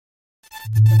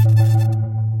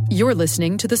You're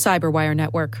listening to the Cyberwire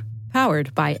Network,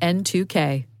 powered by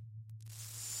N2K.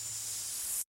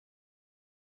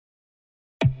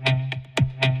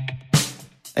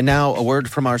 And now a word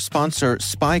from our sponsor,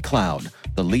 SpyCloud,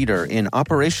 the leader in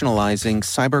operationalizing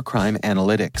cybercrime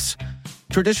analytics.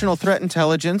 Traditional threat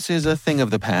intelligence is a thing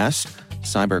of the past.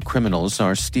 Cyber criminals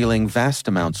are stealing vast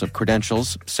amounts of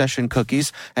credentials, session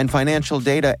cookies, and financial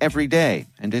data every day,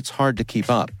 and it's hard to keep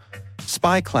up.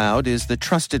 SpyCloud is the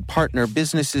trusted partner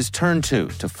businesses turn to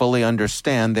fully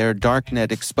understand their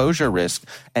darknet exposure risk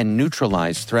and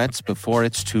neutralize threats before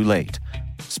it's too late.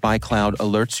 SpyCloud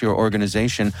alerts your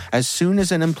organization as soon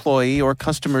as an employee or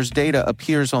customer's data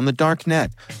appears on the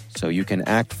darknet, so you can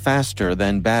act faster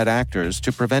than bad actors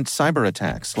to prevent cyber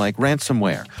attacks like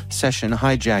ransomware, session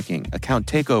hijacking, account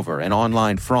takeover, and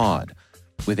online fraud.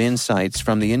 With insights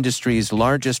from the industry's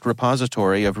largest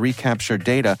repository of recaptured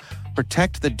data,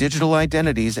 protect the digital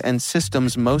identities and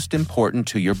systems most important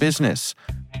to your business.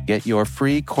 Get your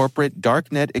free corporate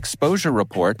darknet exposure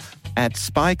report at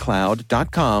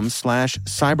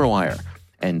spycloud.com/cyberwire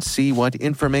and see what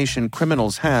information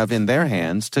criminals have in their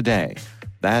hands today.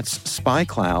 That's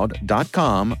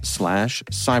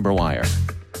spycloud.com/cyberwire.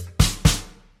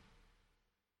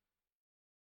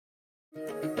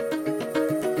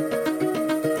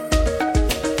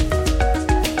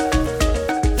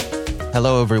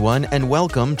 Hello, everyone, and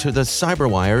welcome to the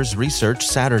CyberWire's Research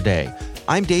Saturday.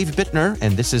 I'm Dave Bittner,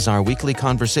 and this is our weekly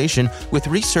conversation with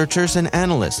researchers and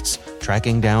analysts,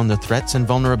 tracking down the threats and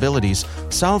vulnerabilities,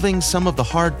 solving some of the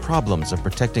hard problems of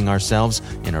protecting ourselves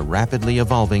in a rapidly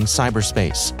evolving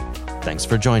cyberspace. Thanks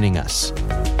for joining us.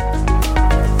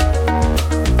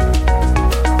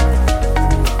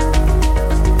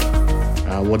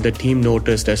 What the team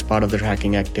noticed as part of the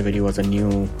tracking activity was a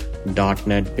new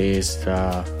 .NET-based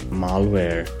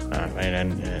malware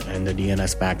and the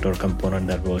DNS backdoor component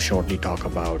that we'll shortly talk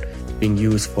about being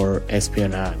used for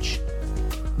espionage.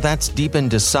 That's Deepan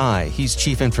Desai. He's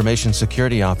Chief Information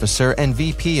Security Officer and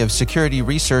VP of Security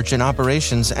Research and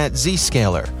Operations at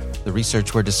Zscaler. The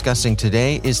research we're discussing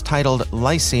today is titled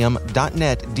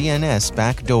Lyceum.NET DNS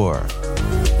Backdoor.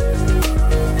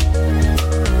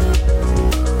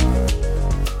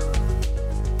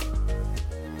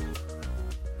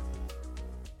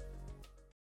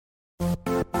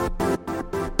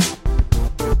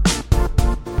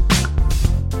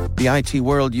 The IT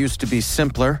world used to be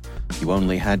simpler. You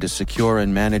only had to secure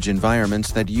and manage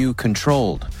environments that you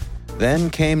controlled. Then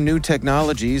came new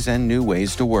technologies and new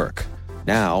ways to work.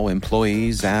 Now,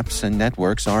 employees, apps, and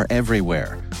networks are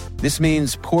everywhere. This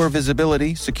means poor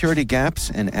visibility, security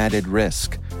gaps, and added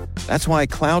risk. That's why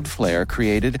Cloudflare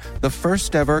created the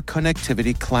first-ever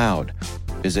connectivity cloud.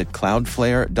 Visit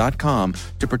cloudflare.com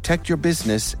to protect your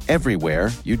business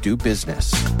everywhere you do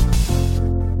business.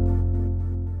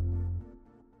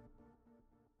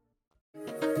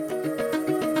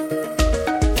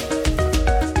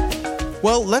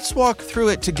 Well, let's walk through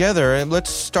it together, and let's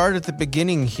start at the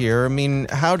beginning here. I mean,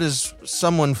 how does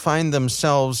someone find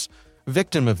themselves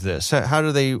victim of this? How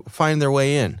do they find their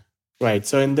way in? Right.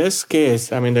 So in this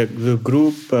case, I mean, the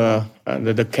group, the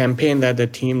campaign that the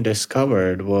team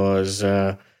discovered was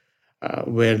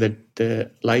where the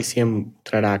Lyceum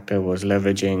threat actor was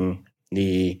leveraging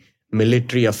the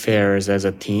military affairs as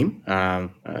a theme.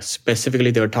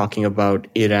 Specifically, they were talking about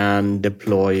Iran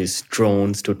deploys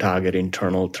drones to target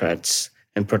internal threats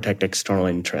and protect external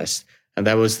interests. And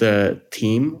that was the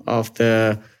theme of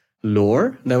the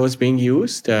lore that was being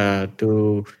used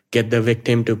to get the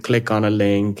victim to click on a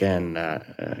link and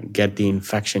get the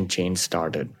infection chain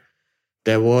started.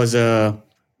 There was a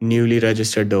newly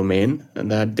registered domain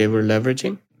that they were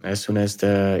leveraging. As soon as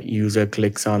the user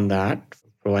clicks on that,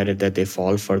 provided that they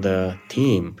fall for the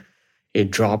theme, a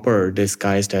dropper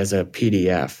disguised as a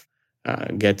PDF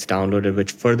gets downloaded,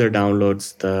 which further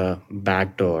downloads the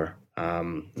backdoor,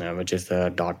 which is the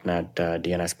 .NET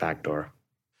DNS backdoor.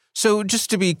 So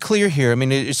just to be clear here, I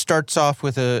mean, it starts off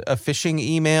with a phishing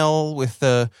email with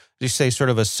you say sort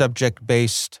of a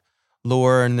subject-based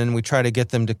lure, and then we try to get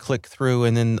them to click through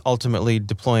and then ultimately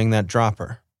deploying that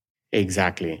dropper.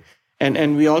 Exactly.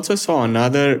 And we also saw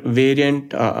another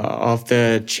variant of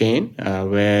the chain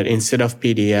where instead of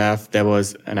PDF, there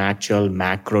was an actual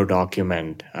macro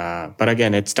document. But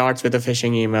again, it starts with a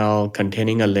phishing email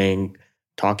containing a link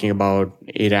talking about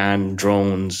Iran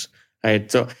drones.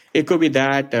 Right? So it could be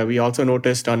that. We also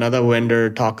noticed another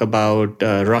vendor talk about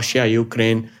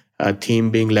Russia-Ukraine theme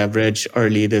being leveraged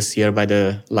early this year by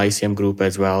the Lyceum Group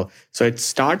as well. So it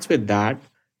starts with that.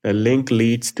 The link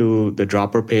leads to the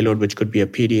dropper payload, which could be a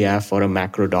PDF or a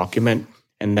macro document.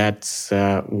 And that's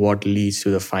what leads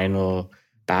to the final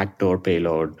backdoor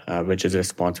payload, which is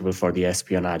responsible for the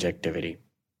espionage activity.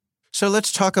 So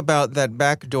let's talk about that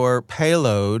backdoor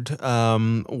payload.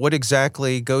 What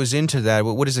exactly goes into that?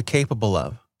 What is it capable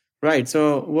of? Right.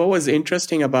 So what was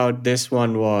interesting about this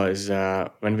one was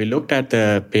when we looked at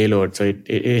the payload, so it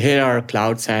hit our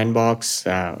cloud sandbox.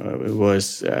 It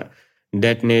was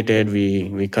detonated.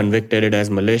 We convicted it as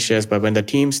malicious. But when the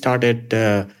team started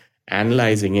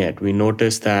analyzing it, we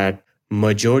noticed that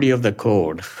majority of the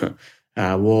code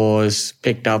was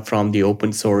picked up from the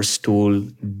open source tool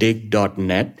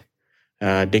dig.net.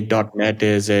 Dig.net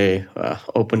is a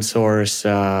open source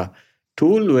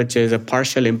tool, which is a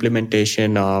partial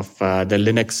implementation of the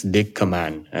Linux dig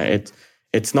command.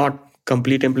 It's not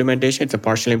complete implementation; it's a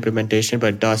partial implementation,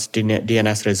 but it does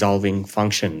DNS resolving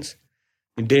functions.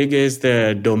 Dig is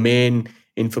the domain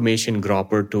information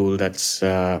gropper tool that's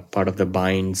part of the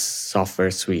Binds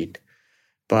software suite.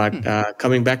 But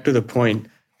coming back to the point,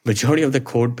 majority of the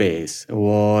code base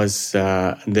was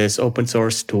this open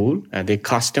source tool, and they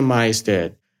customized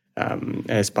it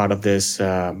as part of this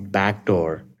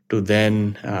backdoor to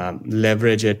then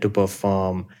leverage it to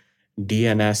perform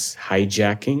DNS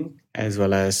hijacking as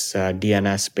well as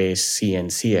DNS-based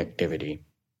CNC activity.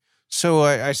 So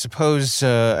I suppose,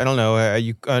 I don't know,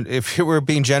 if we were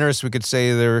being generous, we could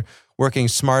say they're working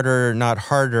smarter, not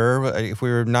harder. If we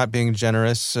were not being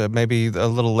generous, maybe a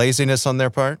little laziness on their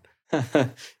part?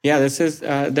 Yeah, this is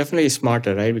definitely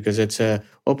smarter, right? Because it's a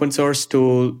open source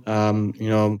tool.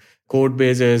 Code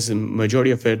bases,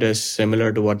 majority of it is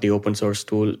similar to what the open source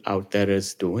tool out there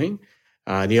is doing.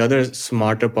 The other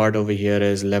smarter part over here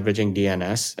is leveraging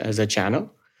DNS as a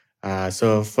channel.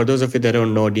 So for those of you that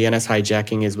don't know, DNS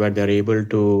hijacking is where they're able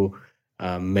to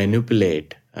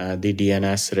manipulate the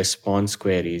DNS response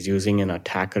queries using an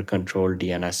attacker-controlled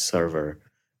DNS server,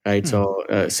 right? So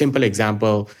a simple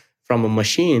example from a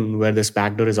machine where this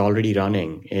backdoor is already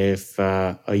running, if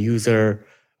a user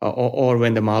or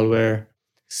when the malware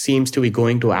seems to be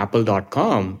going to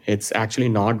apple.com, it's actually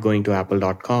not going to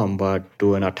apple.com, but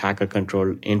to an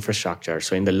attacker-controlled infrastructure.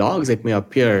 So in the logs, it may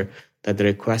appear that the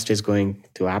request is going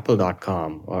to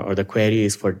apple.com or the query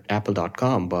is for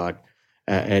apple.com, but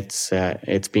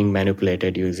it's being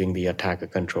manipulated using the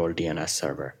attacker-controlled DNS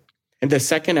server. And the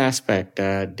second aspect,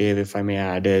 Dave, if I may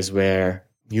add, is where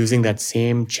using that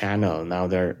same channel, now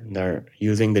they're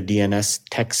using the DNS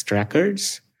text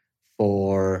records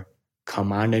for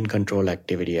command and control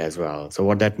activity as well. So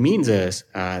what that means is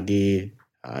the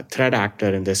threat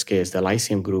actor, in this case, the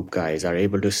Lyceum Group guys, are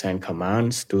able to send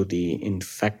commands to the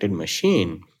infected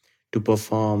machine to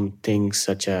perform things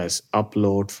such as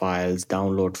upload files,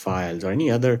 download files, or any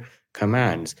other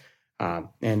commands.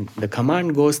 And the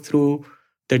command goes through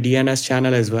the DNS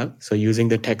channel as well, so using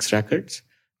the text records.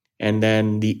 And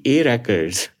then the A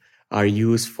records are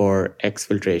used for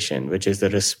exfiltration, which is the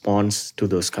response to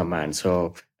those commands.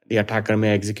 So the attacker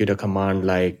may execute a command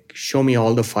like, show me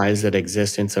all the files that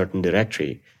exist in certain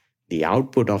directory. The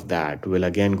output of that will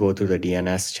again go to the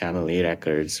DNS channel A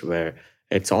records, where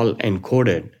it's all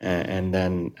encoded and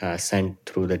then sent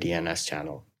through the DNS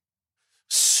channel.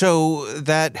 So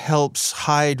that helps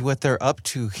hide what they're up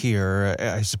to here,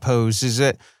 I suppose. Is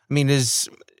that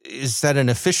an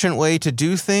efficient way to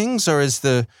do things, or is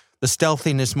the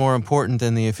stealthiness more important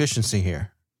than the efficiency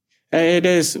here? It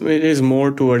is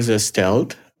more towards the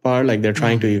stealth part, like they're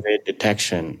trying to evade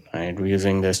detection, right? We're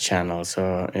using this channel,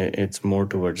 so it's more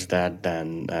towards that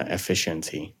than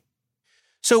efficiency.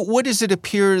 So what does it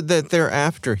appear that they're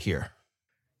after here?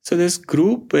 So this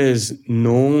group is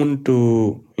known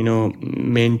to,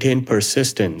 maintain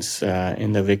persistence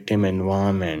in the victim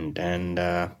environment, and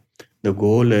the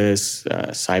goal is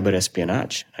cyber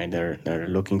espionage. Right? They're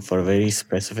looking for very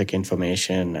specific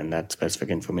information, and that specific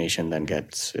information then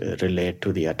gets relayed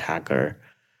to the attacker.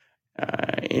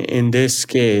 In this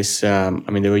case,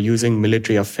 they were using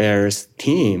military affairs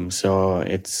team, so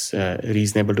it's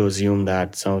reasonable to assume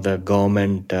that some of the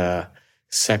government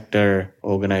sector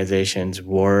organizations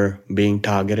were being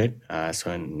targeted.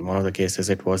 So in one of the cases,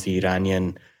 it was the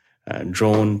Iranian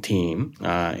drone team.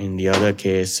 In the other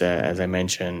case, as I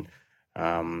mentioned,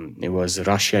 it was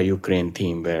Russia-Ukraine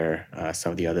team, where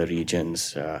some of the other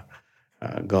regions,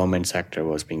 government sector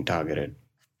was being targeted.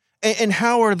 And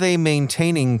how are they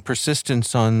maintaining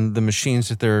persistence on the machines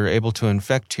that they're able to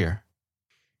infect here?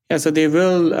 Yeah, so they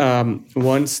will,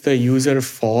 once the user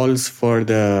falls for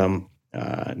the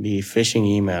phishing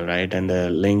email, right, and the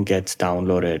link gets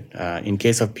downloaded. In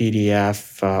case of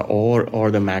PDF or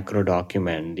the macro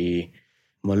document, the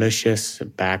malicious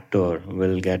backdoor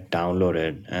will get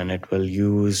downloaded, and it will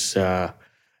use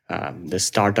the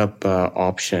startup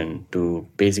option to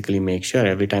basically make sure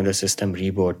every time the system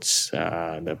reboots,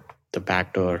 the the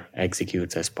backdoor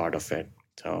executes as part of it.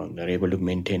 So they're able to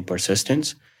maintain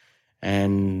persistence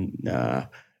and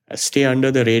stay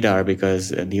under the radar, because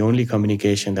the only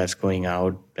communication that's going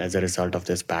out as a result of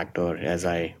this backdoor, as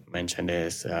I mentioned,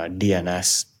 is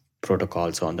DNS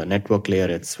protocols on the network layer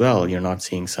as well. You're not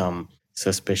seeing some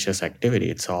suspicious activity.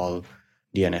 It's all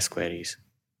DNS queries.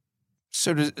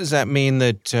 So does that mean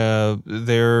that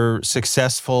they're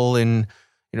successful in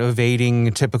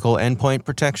evading typical endpoint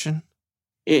protection?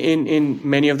 In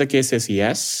many of the cases,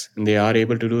 yes, they are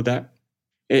able to do that.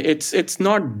 It's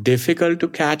not difficult to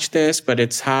catch this, but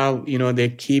it's how they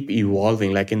keep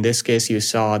evolving. Like in this case, you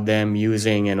saw them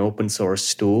using an open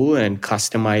source tool and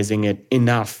customizing it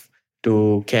enough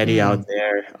to carry out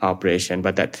their operation.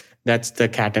 But that's the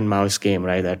cat and mouse game,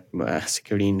 right? That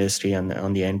security industry on the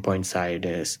endpoint side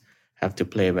have to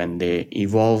play. When they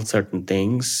evolve certain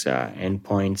things,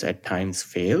 endpoints at times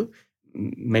fail.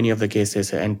 Many of the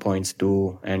cases, endpoints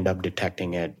do end up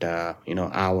detecting it,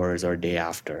 hours or day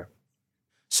after.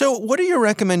 So what are your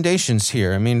recommendations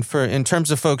here? I mean, in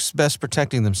terms of folks best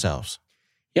protecting themselves?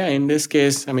 Yeah, in this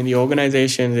case, the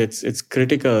organization, it's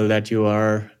critical that you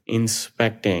are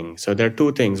inspecting. So there are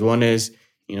two things. One is,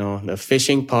 the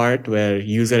phishing part, where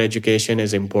user education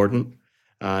is important.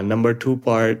 Number two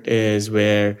part is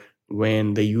where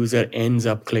when the user ends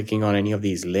up clicking on any of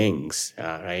these links,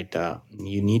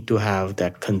 you need to have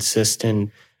that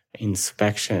consistent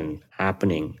inspection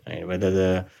happening, right? Whether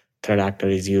the threat actor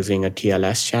is using a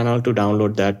TLS channel to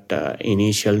download that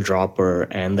initial dropper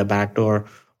and the backdoor,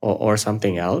 or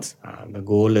something else. The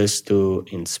goal is to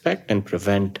inspect and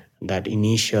prevent that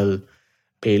initial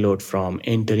payload from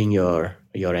entering your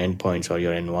endpoints or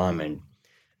your environment.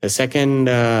 The second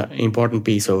important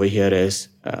piece over here is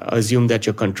assume that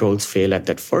your controls fail at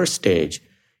that first stage.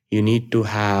 You need to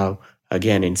have,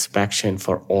 again, inspection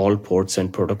for all ports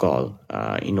and protocol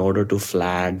in order to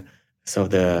flag some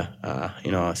of the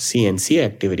CNC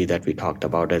activity that we talked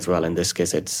about as well. In this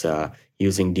case, it's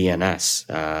using DNS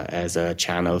as a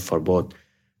channel for both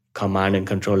command and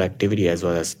control activity as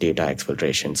well as data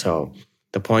exfiltration. So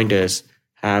the point is,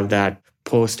 have that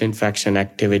post-infection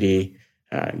activity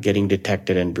getting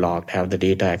detected and blocked, have the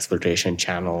data exfiltration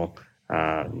channel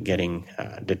getting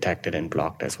detected and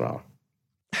blocked as well.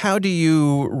 How do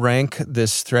you rank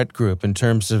this threat group in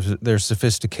terms of their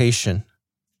sophistication?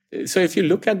 So if you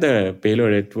look at the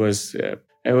payload, it was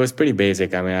pretty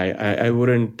basic. I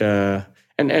wouldn't,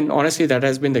 and honestly, that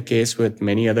has been the case with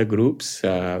many other groups.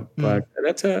 But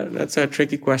that's a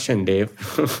tricky question, Dave.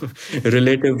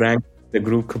 Relative rank the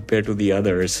group compared to the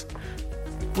others.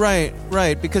 Right,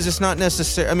 because it's not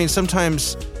necessary.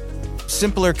 Sometimes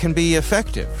simpler can be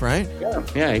effective, right?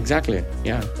 Yeah, exactly.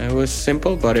 Yeah, it was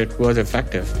simple, but it was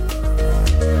effective.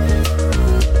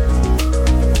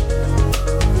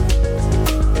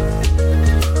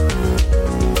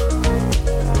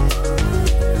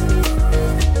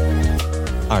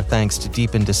 Our thanks to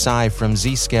Deepan Desai from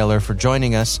Zscaler for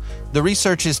joining us. The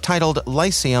research is titled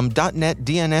Lyceum.net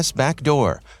DNS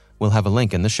Backdoor. We'll have a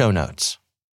link in the show notes.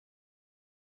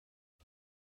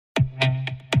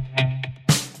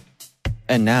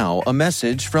 And now, a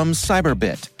message from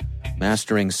Cyberbit.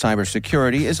 Mastering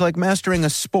cybersecurity is like mastering a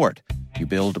sport. You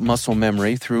build muscle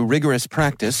memory through rigorous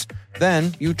practice,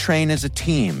 then you train as a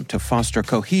team to foster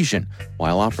cohesion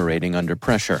while operating under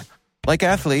pressure. Like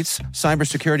athletes,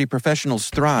 cybersecurity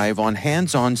professionals thrive on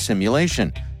hands-on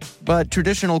simulation. But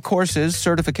traditional courses,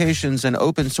 certifications, and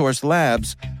open-source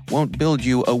labs won't build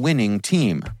you a winning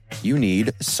team. You need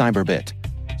Cyberbit.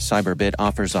 Cyberbit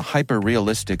offers a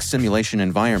hyper-realistic simulation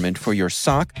environment for your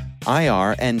SOC,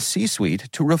 IR, and C-suite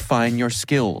to refine your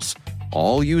skills,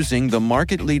 all using the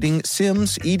market-leading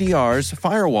SIMs, EDRs,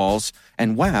 firewalls,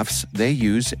 and WAFs they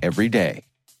use every day.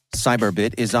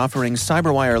 Cyberbit is offering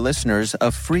CyberWire listeners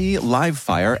a free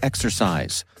live-fire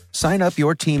exercise. Sign up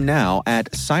your team now at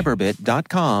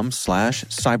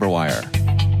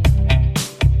cyberbit.com/cyberwire.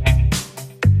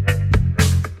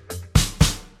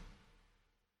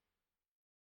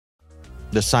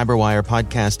 The CyberWire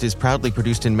podcast is proudly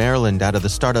produced in Maryland out of the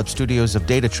startup studios of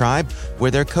Data Tribe, where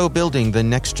they're co-building the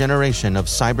next generation of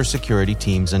cybersecurity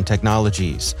teams and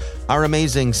technologies. Our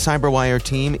amazing CyberWire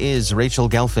team is Rachel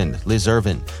Gelfand, Liz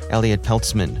Irvin, Elliot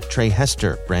Peltzman, Trey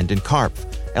Hester, Brandon Karpf,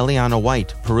 Eliana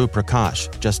White, Puru Prakash,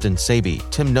 Justin Sabi,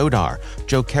 Tim Nodar,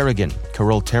 Joe Kerrigan,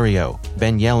 Carol Terrio,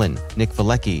 Ben Yellen, Nick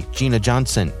Valecki, Gina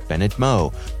Johnson, Bennett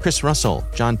Moe, Chris Russell,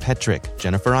 John Petrick,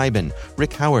 Jennifer Iben,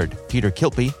 Rick Howard, Peter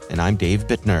Kilpie, and I'm Dave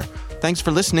Bittner. Thanks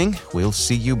for listening. We'll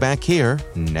see you back here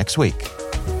next week.